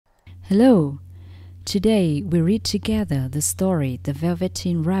Hello! Today we read together the story The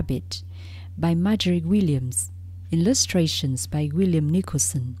Velveteen Rabbit by Marjorie Williams, illustrations by William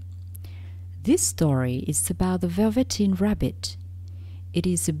Nicholson. This story is about the Velveteen Rabbit. It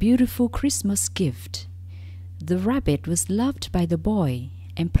is a beautiful Christmas gift. The rabbit was loved by the boy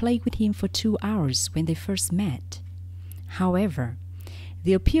and played with him for 2 hours when they first met. However,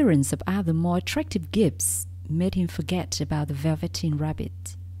 the appearance of other more attractive gifts made him forget about the Velveteen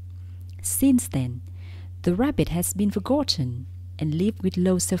Rabbit. Since then, the rabbit has been forgotten and lived with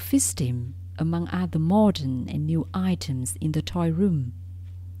low self-esteem among other modern and new items in the toy room.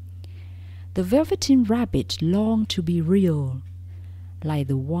 The Velveteen Rabbit longed to be real, like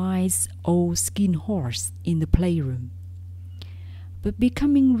the wise old skin horse in the playroom. But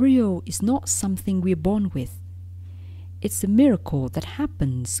becoming real is not something we're born with. It's a miracle that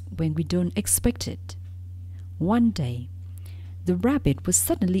happens when we don't expect it. One day, the rabbit was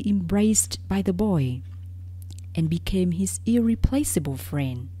suddenly embraced by the boy and became his irreplaceable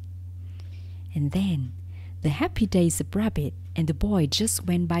friend. And then, the happy days of Rabbit and the boy just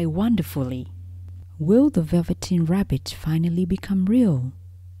went by wonderfully. Will the Velveteen Rabbit finally become real?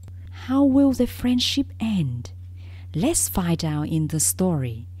 How will their friendship end? Let's find out in the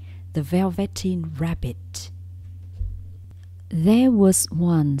story, The Velveteen Rabbit. There was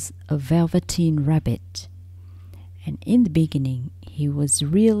once a Velveteen Rabbit, and in the beginning he was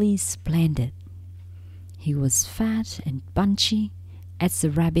really splendid. He was fat and bunchy, as a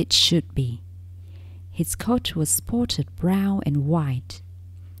rabbit should be. His coat was spotted brown and white.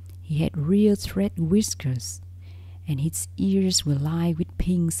 He had real thread whiskers, and his ears were lined with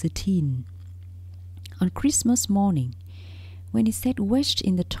pink satin. On Christmas morning, when he sat wedged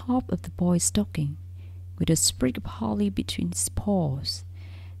in the top of the boy's stocking, with a sprig of holly between his paws,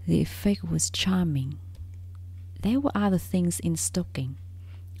 the effect was charming. There were other things in the stocking: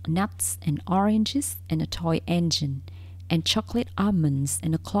 nuts and oranges and a toy engine and chocolate almonds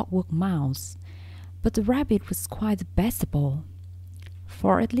and a clockwork mouse. But the rabbit was quite the best of all.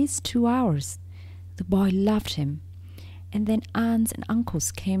 For at least 2 hours, the boy loved him, and then aunts and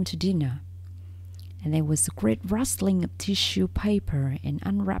uncles came to dinner, and there was a great rustling of tissue paper and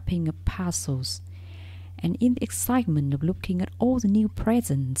unwrapping of parcels, and in the excitement of looking at all the new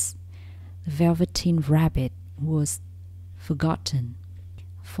presents, the Velveteen Rabbit was forgotten.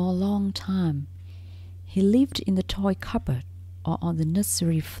 For a long time, he lived in the toy cupboard or on the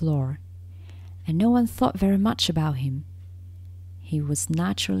nursery floor, and no one thought very much about him. He was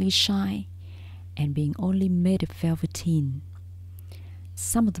naturally shy, and being only made of velveteen.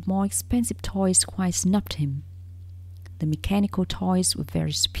 Some of the more expensive toys quite snubbed him. The mechanical toys were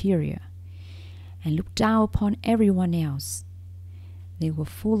very superior, and looked down upon everyone else. They were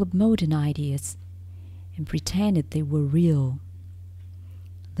full of modern ideas, and pretended they were real.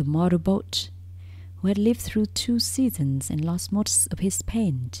 The motorboat, who had lived through 2 seasons and lost most of his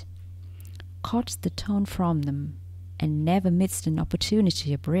paint, caught the tone from them and never missed an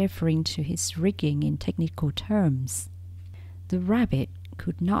opportunity of referring to his rigging in technical terms. The rabbit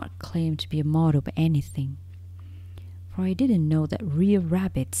could not claim to be a model of anything, for he didn't know that real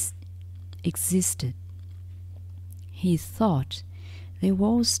rabbits existed. He thought they were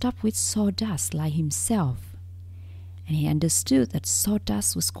all stuffed with sawdust like himself, and he understood that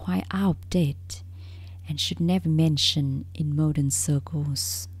sawdust was quite out of date and should never be mentioned in modern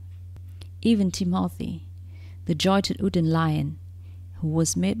circles. Even Timothy, the jointed wooden lion, who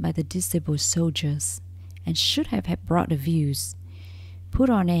was made by the disabled soldiers and should have had broader views,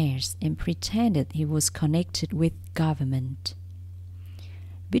 put on airs and pretended he was connected with government.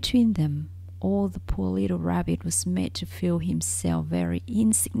 Between them, all the poor little rabbit was made to feel himself very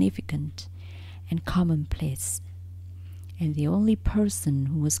insignificant and commonplace, and the only person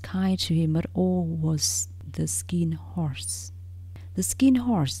who was kind to him at all was the skin horse. The skin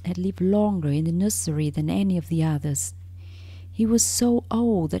horse had lived longer in the nursery than any of the others. He was so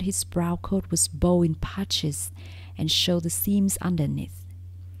old that his brown coat was bowed in patches and showed the seams underneath,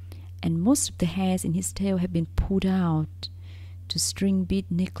 and most of the hairs in his tail had been pulled out to string bead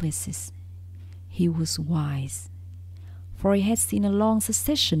necklaces. He was wise, for he had seen a long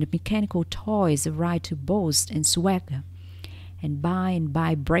succession of mechanical toys arrive to boast and swagger, and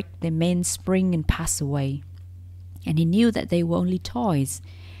by break their mainspring and pass away. And he knew that they were only toys,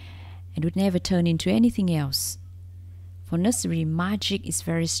 and would never turn into anything else. For nursery magic is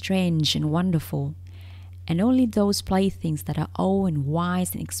very strange and wonderful, and only those playthings that are old and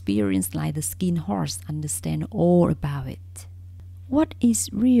wise and experienced like the skin horse understand all about it. "What is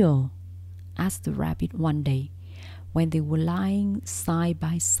real?" asked the rabbit one day, when they were lying side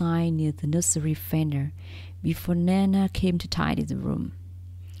by side near the nursery fender before Nana came to tidy the room.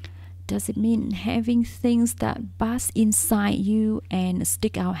 Does it mean having things that buzz inside you and a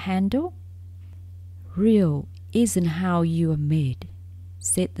stick-out handle? Real isn't how you are made,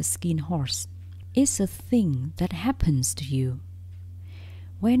 said the skin horse. It's a thing that happens to you.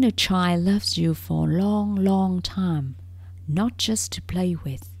 When a child loves you for a long, long time, not just to play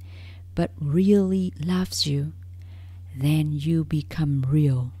with, but really loves you, then you become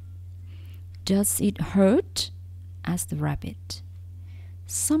real. Does it hurt? Asked the rabbit.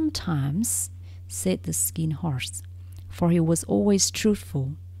 Sometimes, said the skin horse, for he was always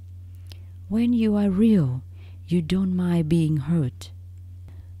truthful. When you are real, you don't mind being hurt.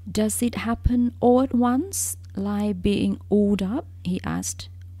 Does it happen all at once, like being oiled up? He asked,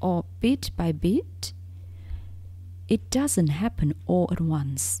 or bit by bit? It doesn't happen all at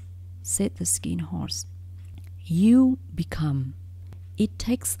once, said the skin horse. You become. It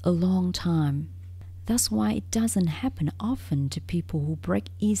takes a long time. That's why it doesn't happen often to people who break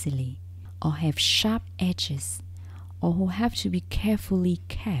easily, or have sharp edges, or who have to be carefully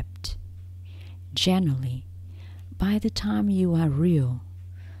kept. Generally, by the time you are real,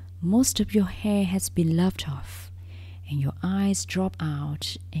 most of your hair has been lopped off, and your eyes drop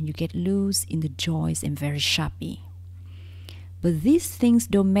out, and you get loose in the joints and very sharpy. But these things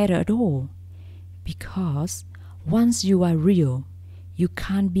don't matter at all, because once you are real, you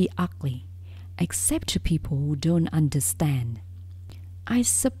can't be ugly, except to people who don't understand. I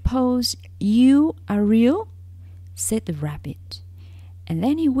suppose you are real? Said the rabbit. And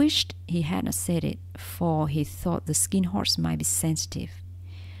then he wished he hadn't said it, for he thought the skin horse might be sensitive.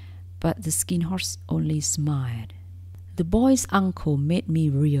 But the skin horse only smiled. The boy's uncle made me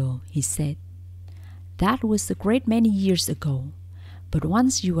real, he said. That was a great many years ago. But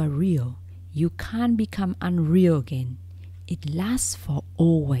once you are real, you can't become unreal again. It lasts for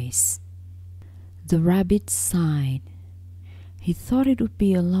always. The rabbit sighed. He thought it would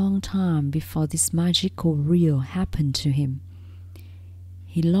be a long time before this magical real happened to him.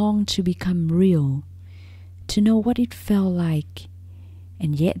 He longed to become real, to know what it felt like,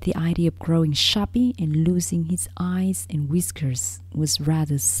 and yet the idea of growing shabby and losing his eyes and whiskers was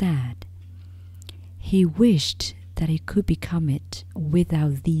rather sad. He wished that he could become it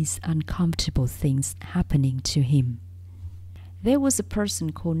without these uncomfortable things happening to him. There was a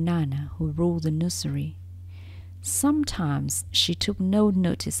person called Nana who ruled the nursery. Sometimes she took no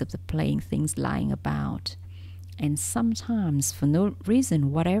notice of the playing things lying about, and sometimes, for no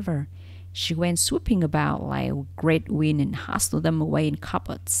reason whatever, she went swooping about like a great wind and hustled them away in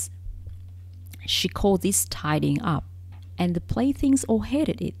cupboards. She called this tidying up, and the playthings all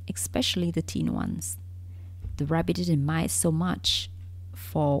hated it, especially the teen ones. The rabbit didn't mind so much,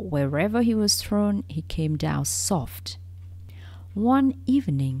 for wherever he was thrown, he came down soft. One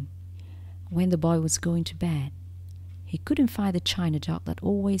evening, when the boy was going to bed, he couldn't find the china dog that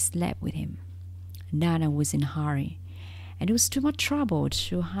always slept with him. Nana was in a hurry, and it was too much trouble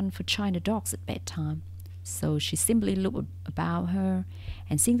to hunt for china dogs at bedtime. So she simply looked about her,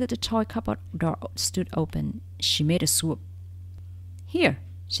 and seeing that the toy cupboard door stood open, she made a swoop. "Here,"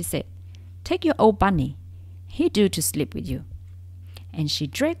 she said, "take your old bunny. He'd do to sleep with you." And she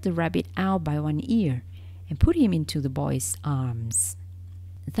dragged the rabbit out by one ear and put him into the boy's arms.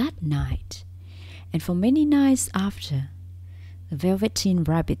 That night, and for many nights after, the Velveteen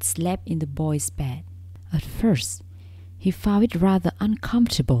Rabbit slept in the boy's bed. At first, he found it rather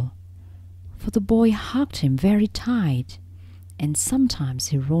uncomfortable, for the boy hugged him very tight, and sometimes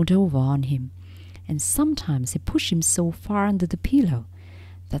he rolled over on him, and sometimes he pushed him so far under the pillow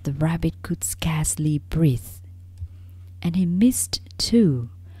that the rabbit could scarcely breathe. And he missed, too,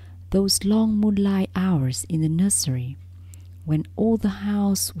 those long moonlight hours in the nursery, when all the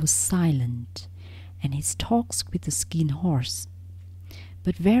house was silent, and his talks with the skin horse.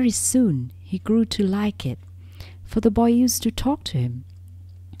 But very soon he grew to like it, for the boy used to talk to him,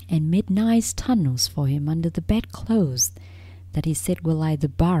 and made nice tunnels for him under the bedclothes that he said were like the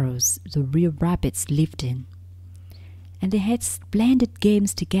burrows the real rabbits lived in. And they had splendid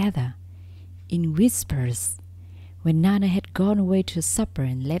games together, in whispers, when Nana had gone away to supper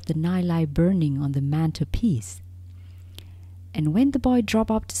and left the nightlight burning on the mantelpiece. And when the boy dropped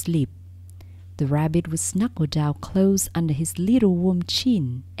off to sleep, the rabbit would snuggle down close under his little warm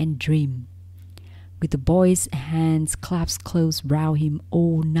chin and dream, with the boy's hands clasped close round him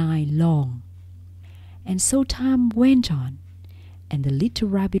all night long. And so time went on, and the little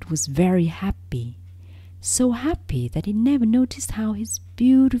rabbit was very happy, so happy that he never noticed how his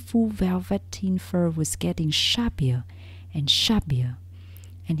beautiful velveteen fur was getting shabbier and shabbier,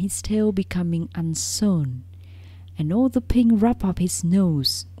 and his tail becoming unsewn, and all the pink rubbed up his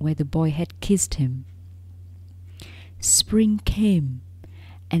nose where the boy had kissed him. Spring came,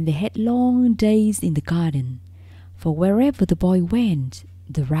 and they had long days in the garden, for wherever the boy went,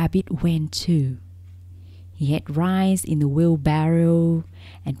 the rabbit went too. He had rides in the wheelbarrow,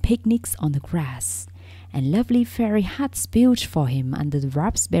 and picnics on the grass, and lovely fairy huts built for him under the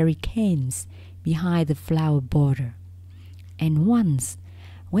raspberry canes behind the flower border. And once,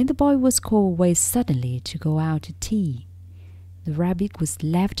 when the boy was called away suddenly to go out to tea, the rabbit was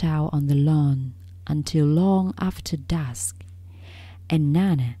left out on the lawn until long after dusk, and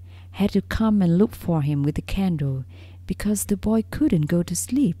Nana had to come and look for him with a candle because the boy couldn't go to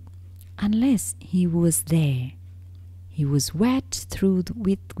sleep unless he was there. He was wet through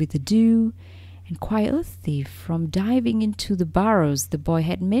with the dew and quite earthy from diving into the burrows the boy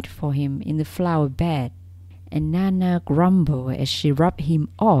had made for him in the flower bed, and Nana grumbled as she rubbed him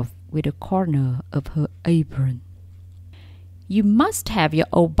off with a corner of her apron. "You must have your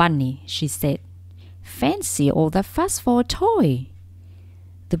old bunny," she said. "Fancy all that fuss for a toy."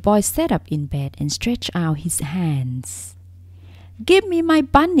 The boy sat up in bed and stretched out his hands. "Give me my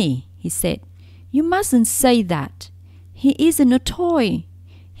bunny," he said. "You mustn't say that. He isn't a toy.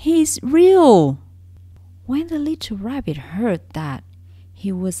 He's real." When the little rabbit heard that,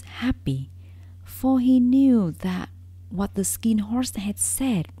 he was happy, for he knew that what the Skin Horse had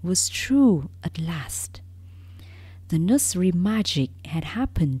said was true at last. The nursery magic had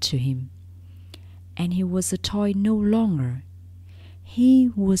happened to him, and he was a toy no longer. He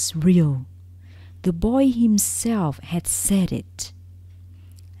was real. The boy himself had said it.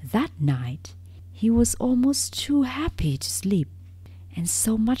 That night, he was almost too happy to sleep, and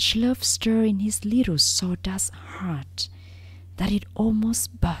so much love stirred in his little sawdust heart that it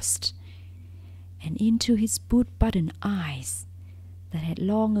almost burst, and into his boot-button eyes that had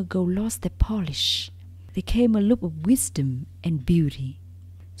long ago lost their polish, there came a look of wisdom and beauty,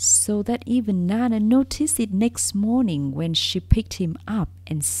 so that even Nana noticed it next morning when she picked him up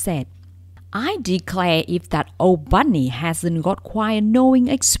and said, "I declare if that old bunny hasn't got quite a knowing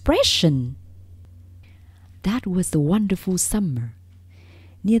expression." That was the wonderful summer.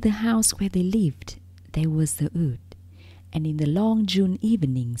 Near the house where they lived, there was the wood, and in the long June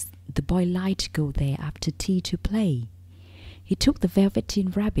evenings, the boy liked to go there after tea to play. He took the Velveteen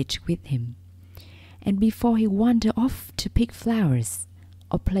Rabbit with him, and before he wandered off to pick flowers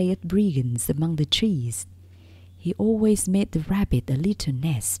or play at brigands among the trees, he always made the rabbit a little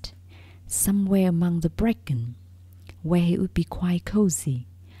nest somewhere among the bracken, where he would be quite cozy,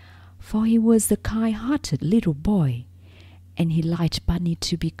 for he was a kind-hearted little boy, and he liked Bunny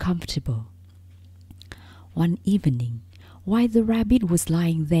to be comfortable. One evening, while the rabbit was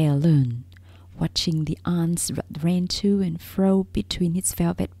lying there alone, watching the ants that ran to and fro between his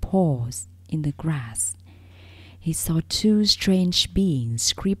velvet paws in the grass, he saw two strange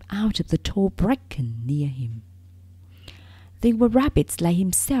beings creep out of the tall bracken near him. They were rabbits like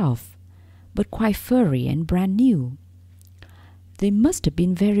himself, but quite furry and brand new. They must have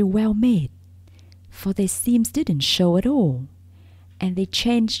been very well made, for their seams didn't show at all, and they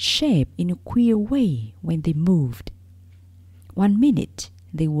changed shape in a queer way when they moved. One minute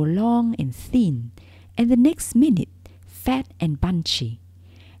they were long and thin, and the next minute fat and bunchy,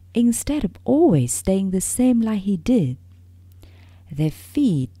 instead of always staying the same like he did. Their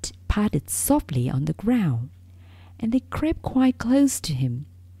feet patted softly on the ground, and they crept quite close to him,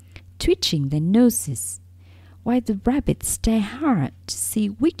 twitching their noses, while the rabbit stared hard to see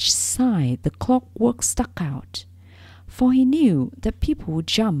which side the clockwork stuck out, for he knew that people who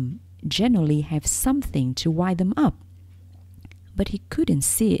jump generally have something to wind them up. But he couldn't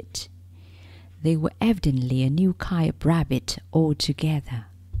see it. They were evidently a new kind of rabbit altogether.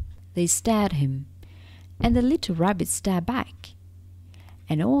 They stared at him, and the little rabbit stared back,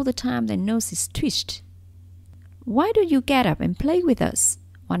 and all the time their noses twitched. "Why don't you get up and play with us?"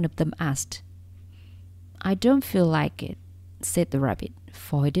 one of them asked. "I don't feel like it," said the rabbit,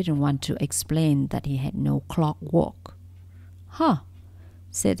 for he didn't want to explain that he had no clockwork. "Huh,"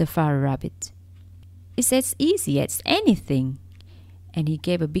 said the furry rabbit. "It's as easy as anything." And he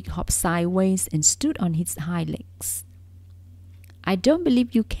gave a big hop sideways and stood on his hind legs. "I don't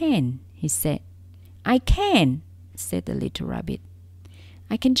believe you can," he said. "I can," said the little rabbit.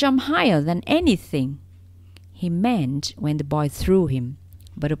 "I can jump higher than anything." He meant when the boy threw him,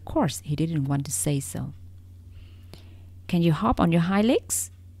 but of course he didn't want to say so. "Can you hop on your hind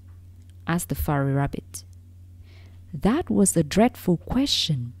legs?" asked the furry rabbit. That was a dreadful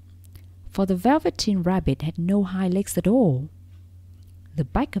question, for the Velveteen Rabbit had no hind legs at all. The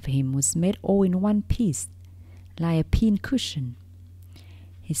back of him was made all in one piece, like a pin cushion.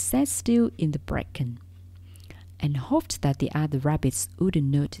 He sat still in the bracken, and hoped that the other rabbits wouldn't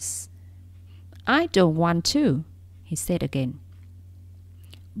notice. "I don't want to," he said again.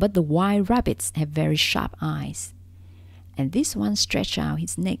 But the white rabbits have very sharp eyes, and this one stretched out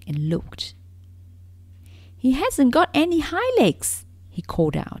his neck and looked. "He hasn't got any hind legs," he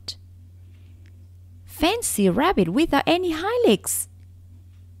called out. "Fancy a rabbit without any hind legs!"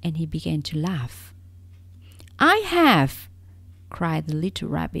 And he began to laugh. "I have!" cried the little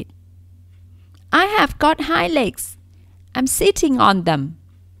rabbit. "I have got hind legs. I'm sitting on them."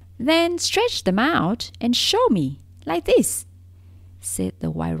 "Then stretch them out and show me, like this," said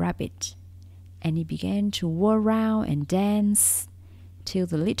the white rabbit. And he began to whirl round and dance till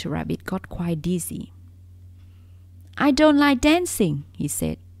the little rabbit got quite dizzy. "I don't like dancing," he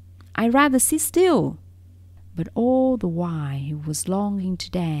said. "I'd rather sit still." But all the while he was longing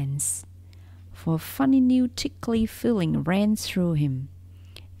to dance, for a funny new tickly feeling ran through him,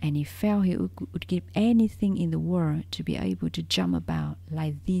 and he felt he would give anything in the world to be able to jump about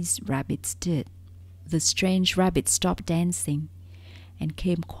like these rabbits did. The strange rabbit stopped dancing and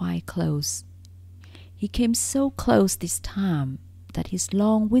came quite close. He came so close this time that his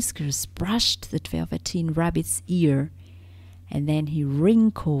long whiskers brushed the Velveteen Rabbit's ear, and then he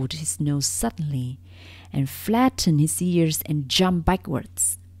wrinkled his nose suddenly and flattened his ears and jumped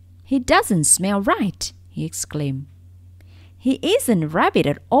backwards. "He doesn't smell right," he exclaimed. "He isn't a rabbit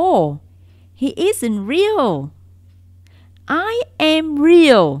at all. He isn't real." "I am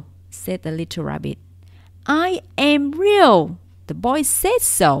real," said the little rabbit. "I am real. The boy said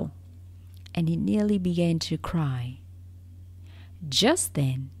so." And he nearly began to cry. Just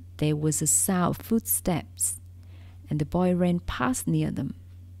then there was a sound of footsteps, and the boy ran past near them.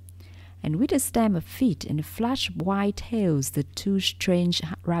 And with a stamp of feet and a flash of white tails, the two strange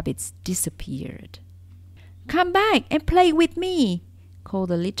rabbits disappeared. "Come back and play with me," called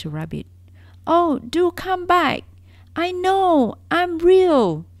the little rabbit. "Oh, do come back. I know I'm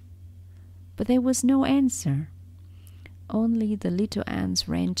real." But there was no answer. Only the little ants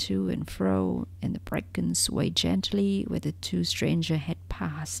ran to and fro, and the bracken swayed gently where the two strangers had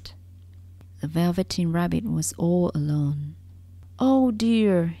passed. The Velveteen Rabbit was all alone. "Oh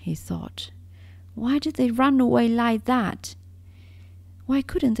dear," he thought, "why did they run away like that? Why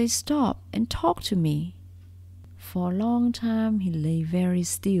couldn't they stop and talk to me?" For a long time he lay very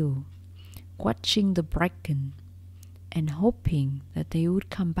still, watching the bracken and hoping that they would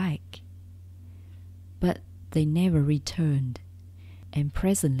come back. But they never returned, and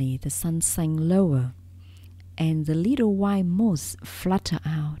presently the sun sank lower, and the little white moths fluttered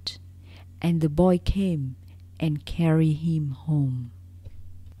out, and the boy came and carried him home.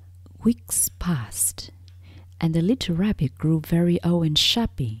 Weeks passed, and the little rabbit grew very old and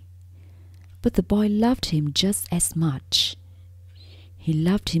shabby, but the boy loved him just as much. He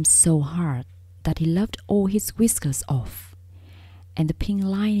loved him so hard that he loved all his whiskers off, and the pink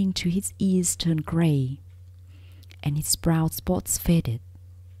lining to his ears turned grey, and his brown spots faded.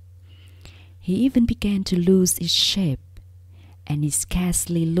 He even began to lose his shape, and he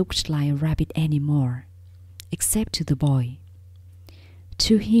scarcely looked like a rabbit any more, except to the boy.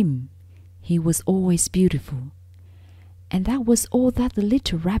 To him, he was always beautiful, and that was all that the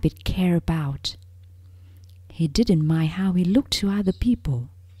little rabbit cared about. He didn't mind how he looked to other people,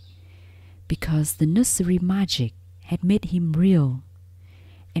 because the nursery magic had made him real,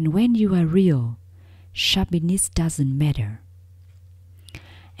 and when you are real, shabbiness doesn't matter.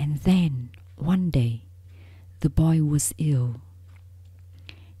 And then, one day, the boy was ill.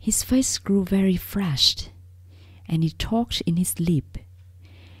 His face grew very flushed, and he talked in his sleep,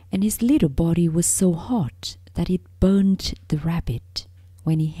 and his little body was so hot that it burned the rabbit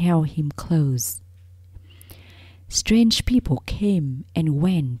when he held him close. Strange people came and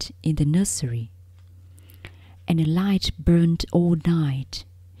went in the nursery, and a light burned all night,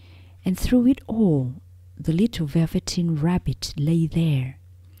 and through it all the little Velveteen Rabbit lay there,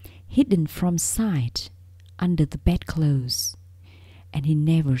 hidden from sight under the bedclothes, and he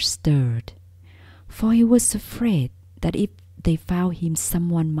never stirred, for he was afraid that if they found him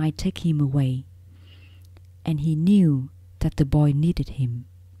someone might take him away, and he knew that the boy needed him.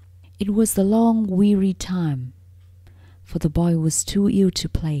 It was a long weary time, for the boy was too ill to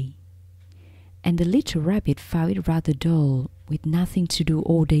play, and the little rabbit found it rather dull with nothing to do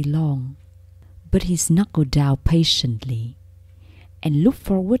all day long. But he snuggled down patiently, and looked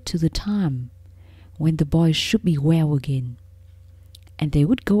forward to the time when the boy should be well again, and they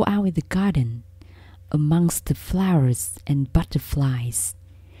would go out in the garden amongst the flowers and butterflies,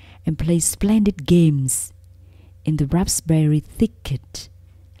 and play splendid games in the raspberry thicket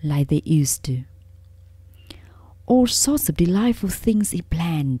like they used to. All sorts of delightful things he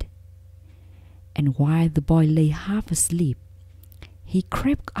planned, and while the boy lay half asleep, he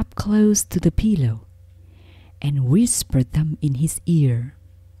crept up close to the pillow and whispered them in his ear.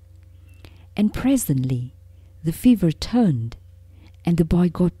 and presently the fever turned, and the boy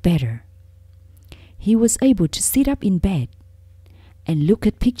got better. He was able to sit up in bed and look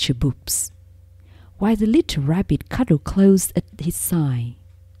at picture books, while the little rabbit cuddled close at his side.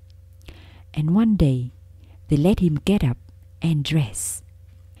 And one day they let him get up and dress.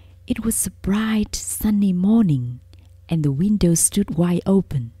 It was a bright, sunny morning, and the window stood wide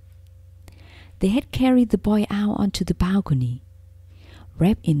open. They had carried the boy out onto the balcony,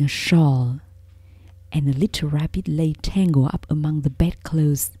 wrapped in a shawl, and the little rabbit lay tangled up among the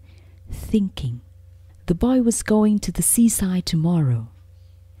bedclothes, thinking. The boy was going to the seaside tomorrow.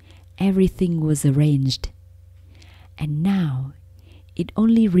 Everything was arranged, and now it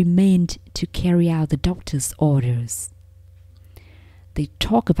only remained to carry out the doctor's orders. They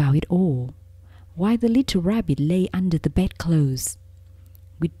talked about it all, while the little rabbit lay under the bedclothes,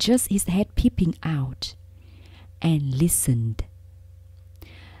 with just his head peeping out, and listened.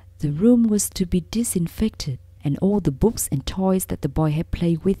 The room was to be disinfected, and all the books and toys that the boy had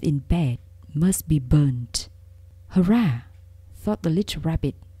played with in bed must be burnt. Hurrah, thought the little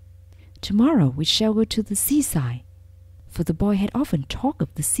rabbit. Tomorrow we shall go to the seaside, for the boy had often talked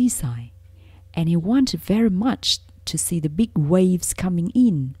of the seaside, and he wanted very much to see the big waves coming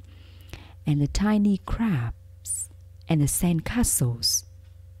in, and the tiny crabs, and the sand castles.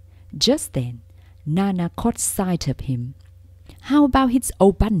 Just then, Nana caught sight of him. "How about his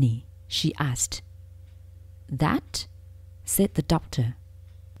old bunny?" she asked. "That?" said the doctor.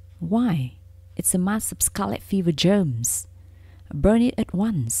 "Why, it's a mass of scarlet fever germs. Burn it at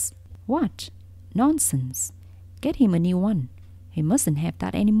once." "What? Nonsense. Get him a new one. He mustn't have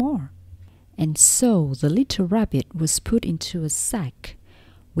that any more." And so the little rabbit was put into a sack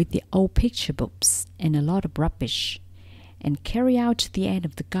with the old picture books and a lot of rubbish, and carried out to the end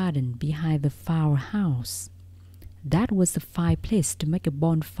of the garden behind the fowl house. That was a fine place to make a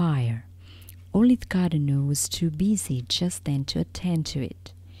bonfire, only the gardener was too busy just then to attend to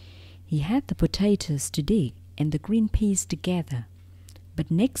it. He had the potatoes to dig and the green peas to gather, but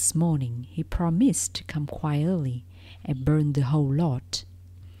next morning he promised to come quite early and burn the whole lot.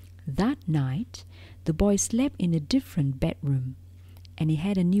 That night the boy slept in a different bedroom, and he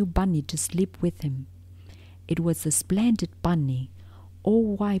had a new bunny to sleep with him. It was a splendid bunny,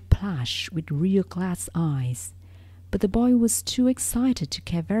 all white plush with real glass eyes, but the boy was too excited to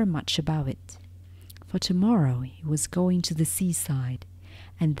care very much about it. For tomorrow he was going to the seaside,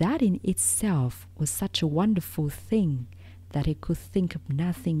 and that in itself was such a wonderful thing that he could think of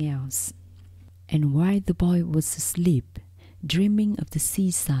nothing else. And while the boy was asleep, dreaming of the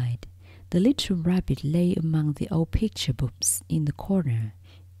seaside, the little rabbit lay among the old picture books in the corner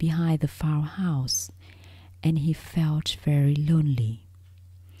behind the farmhouse, and he felt very lonely.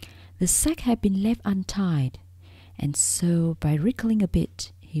 The sack had been left untied, and so by wriggling a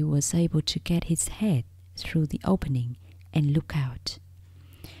bit he was able to get his head through the opening and look out.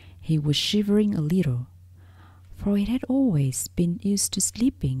 He was shivering a little, for he had always been used to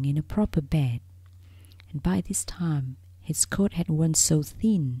sleeping in a proper bed, and by this time his coat had worn so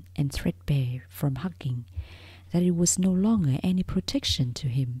thin and threadbare from hugging that it was no longer any protection to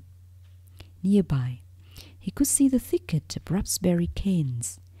him. Nearby, he could see the thicket of raspberry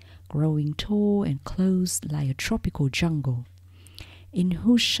canes, growing tall and close like a tropical jungle, in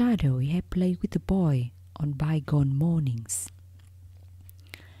whose shadow he had played with the boy on bygone mornings.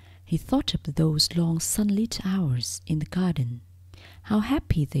 He thought of those long sunlit hours in the garden, how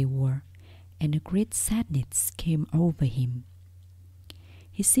happy they were, and a great sadness came over him.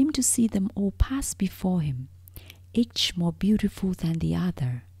 He seemed to see them all pass before him, each more beautiful than the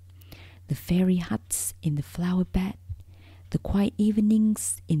other. The fairy huts in the flower bed, the quiet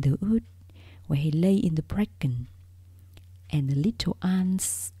evenings in the wood where he lay in the bracken, and the little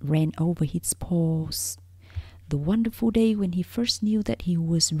ants ran over his paws, the wonderful day when he first knew that he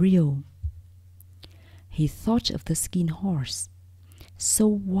was real. He thought of the skin horse, so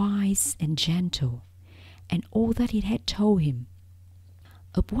wise and gentle, and all that it had told him.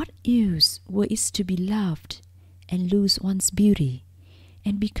 Of what use were it to be loved and lose one's beauty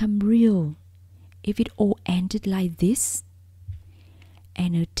and become real if it all ended like this?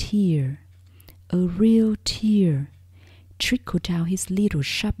 And a tear, a real tear, trickled down his little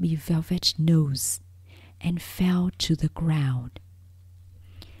chubby velvet nose and fell to the ground.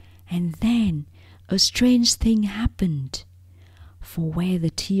 And then a strange thing happened, for where the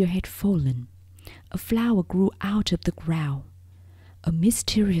tear had fallen, a flower grew out of the ground, a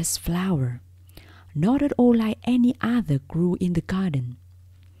mysterious flower, not at all like any other grew in the garden.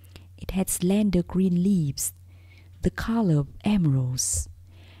 It had slender green leaves, the color of emeralds,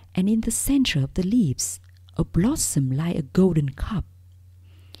 and in the center of the leaves a blossom like a golden cup.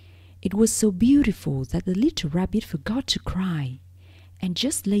 It was so beautiful that the little rabbit forgot to cry and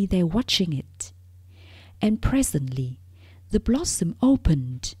just lay there watching it. And presently the blossom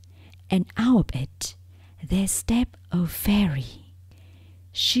opened, and out of it there stepped a fairy.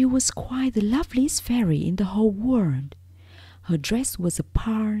 She was quite the loveliest fairy in the whole world. Her dress was a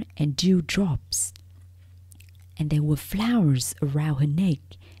pearl and dewdrops, and there were flowers around her neck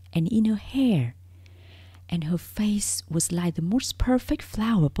and in her hair, and her face was like the most perfect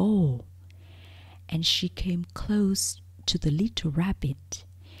flower of all. And she came close to the little rabbit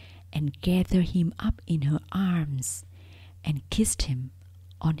and gathered him up in her arms and kissed him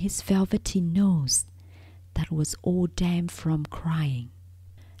on his velveteen nose that was all damp from crying.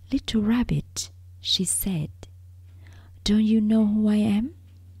 "Little rabbit," she said, "don't you know who I am?"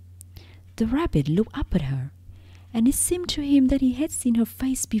 The rabbit looked up at her, and it seemed to him that he had seen her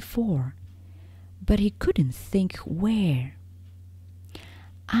face before, but he couldn't think where.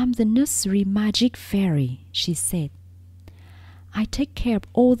 "I'm the nursery magic fairy," she said. "I take care of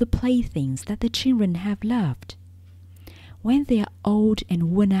all the playthings that the children have loved. When they are old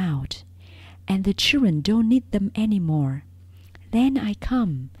and worn out, and the children don't need them anymore, then I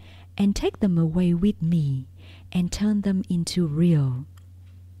come and take them away with me and turn them into real."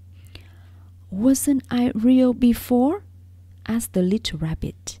 "Wasn't I real before?" asked the little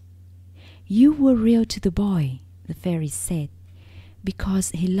rabbit. "You were real to the boy," the fairy said,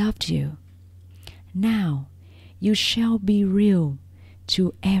 "because he loved you. Now you shall be real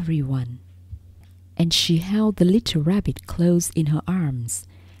to everyone." And she held the little rabbit close in her arms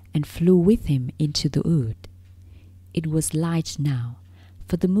and flew with him into the wood. It was light now,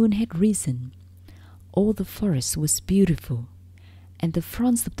 for the moon had risen. All the forest was beautiful, and the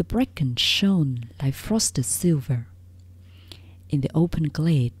fronds of the bracken shone like frosted silver. In the open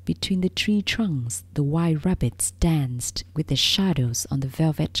glade between the tree trunks, the white rabbits danced with their shadows on the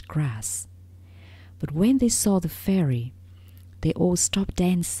velvet grass. But when they saw the fairy, they all stopped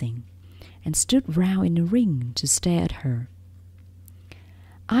dancing and stood round in a ring to stare at her.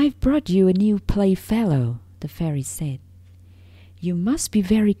 "I've brought you a new playfellow," the fairy said. "You must be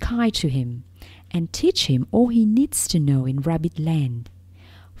very kind to him and teach him all he needs to know in Rabbit Land,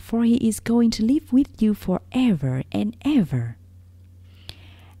 for he is going to live with you forever and ever."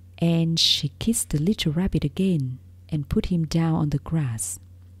 And she kissed the little rabbit again and put him down on the grass.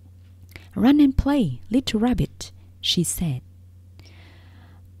 "Run and play, little rabbit," she said.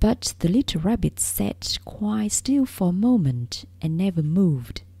 But the little rabbit sat quite still for a moment and never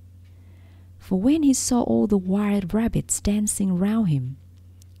moved. For when he saw all the wild rabbits dancing round him,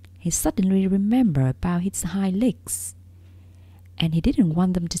 he suddenly remembered about his hind legs, and he didn't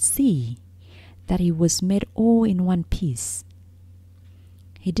want them to see that he was made all in one piece.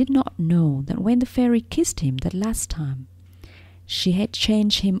 He did not know that when the fairy kissed him that last time, she had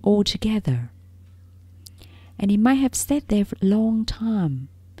changed him altogether. And he might have sat there for a long time,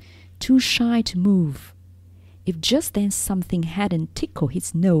 too shy to move, if just then something hadn't tickled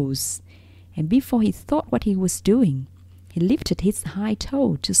his nose, and before he thought what he was doing, he lifted his high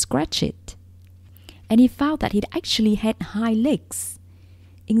toe to scratch it. And he found that it actually had hind legs.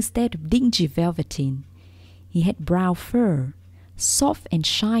 Instead of dingy velveteen, he had brown fur, soft and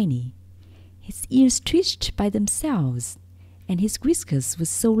shiny. His ears twitched by themselves, and his whiskers were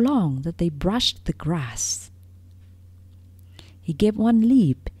so long that they brushed the grass. He gave one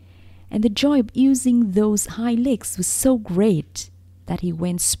leap, and the joy of using those hind legs was so great that he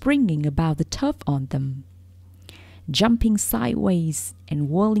went springing about the turf on them, jumping sideways and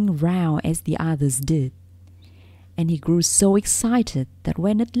whirling round as the others did. And he grew so excited that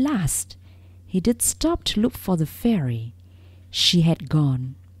when at last he did stop to look for the fairy, she had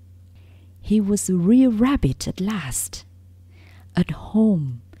gone. He was a real rabbit at last, at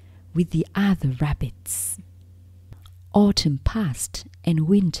home with the other rabbits. Autumn passed and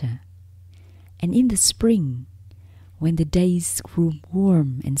winter, and in the spring, when the days grew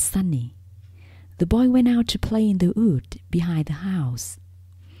warm and sunny, the boy went out to play in the wood behind the house.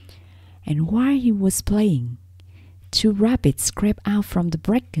 And while he was playing, two rabbits crept out from the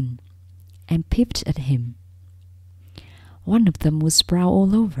bracken and peeped at him. One of them was brown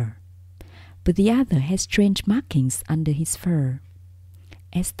all over, but the other had strange markings under his fur,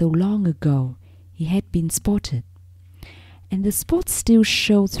 as though long ago he had been spotted, and the spots still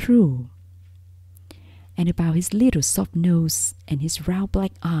showed through. And about his little soft nose and his round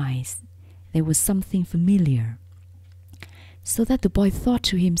black eyes there was something familiar, so that the boy thought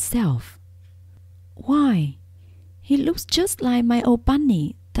to himself, "Why, he looks just like my old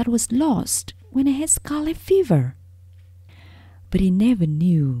bunny that was lost when I had scarlet fever." But he never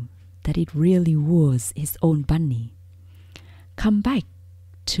knew that it really was his own bunny, come back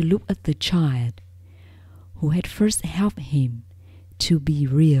to look at the child who had first helped him to be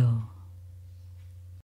real.